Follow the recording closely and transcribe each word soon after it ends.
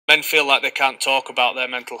Men feel like they can't talk about their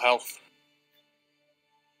mental health.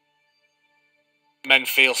 Men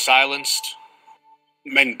feel silenced.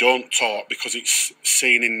 Men don't talk because it's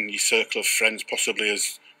seen in your circle of friends possibly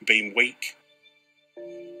as being weak.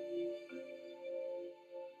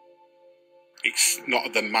 It's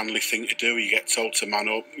not the manly thing to do. You get told to man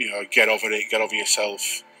up, get over it, get over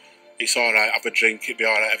yourself. It's all right, have a drink, it'll be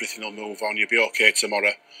all right, everything will move on, you'll be okay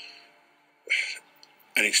tomorrow.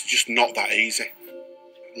 And it's just not that easy.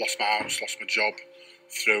 Lost my house, lost my job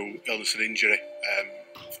through illness and injury,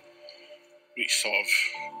 which sort of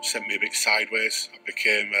sent me a bit sideways. I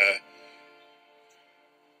became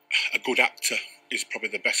a good actor is probably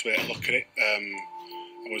the best way to look at it.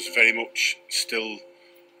 I was very much still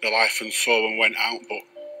the life and soul and went out, but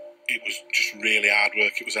it was just really hard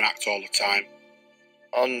work. It was an act all the time.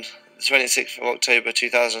 On the 26th of October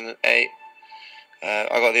 2008, I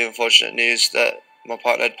got the unfortunate news that my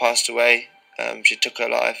partner had passed away. She took her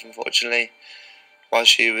life, unfortunately, while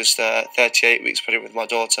she was 38 weeks pregnant with my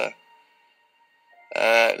daughter.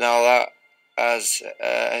 Now that, as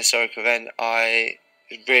a historic event, I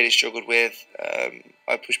really struggled with.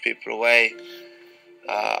 I pushed people away.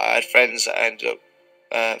 I had friends that I ended up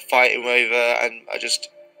fighting over, and I just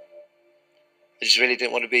really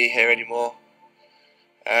didn't want to be here anymore.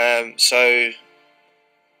 So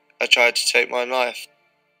I tried to take my own life.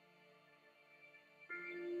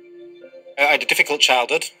 I had a difficult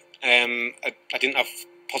childhood. I didn't have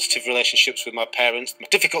positive relationships with my parents. My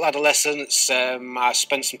difficult adolescence. I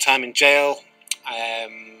spent some time in jail. I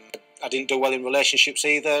didn't do well in relationships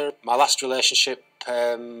either. My last relationship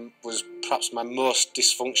was perhaps my most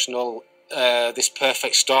dysfunctional. This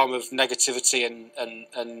perfect storm of negativity and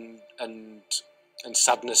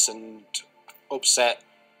sadness and upset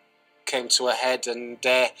came to a head, and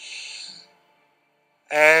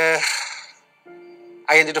I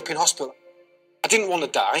ended up in hospital. I didn't want to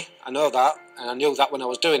die, I know that, and I knew that when I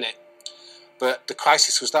was doing it. But the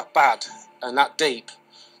crisis was that bad and that deep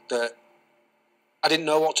that I didn't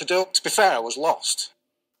know what to do. To be fair, I was lost.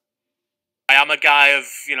 I am a guy of,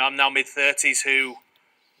 I'm now mid-30s who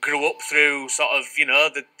grew up through sort of, the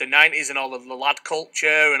 90s and all of the lad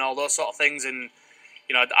culture and all those sort of things. And,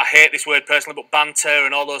 I hate this word personally, but banter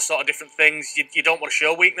and all those sort of different things. You don't want to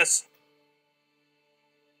show weakness.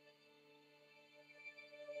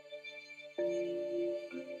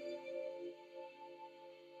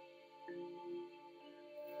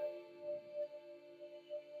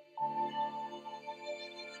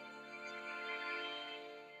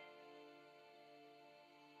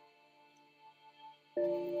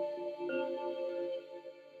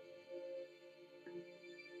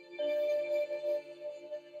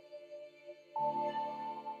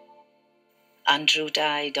 Andrew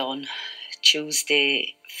died on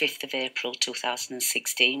Tuesday, 5th of April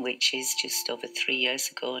 2016, which is just over 3 years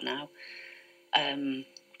ago now.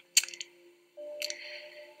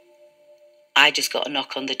 I just got a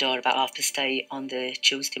knock on the door about 8:30 on the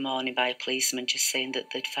Tuesday morning by a policeman just saying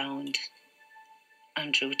that they'd found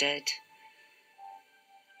Andrew dead.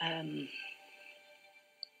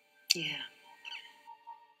 Yeah.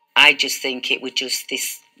 I just think it was just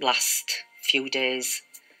this last few days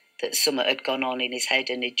that something had gone on in his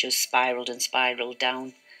head and it just spiralled and spiralled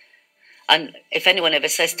down. And if anyone ever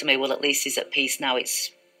says to me, well, at least he's at peace now,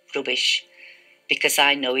 it's rubbish. Because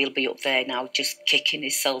I know he'll be up there now just kicking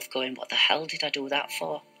himself going, what the hell did I do that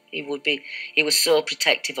for? He was so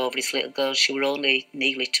protective over his little girl. She was only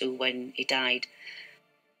nearly 2 when he died.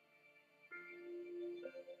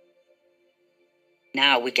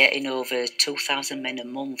 Now we're getting over 2,000 men a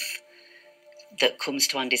month that comes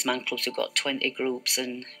to ANDYSMANCLUB. We've got 20 groups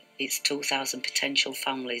and it's 2,000 potential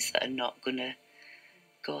families that are not going to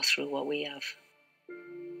go through what we have.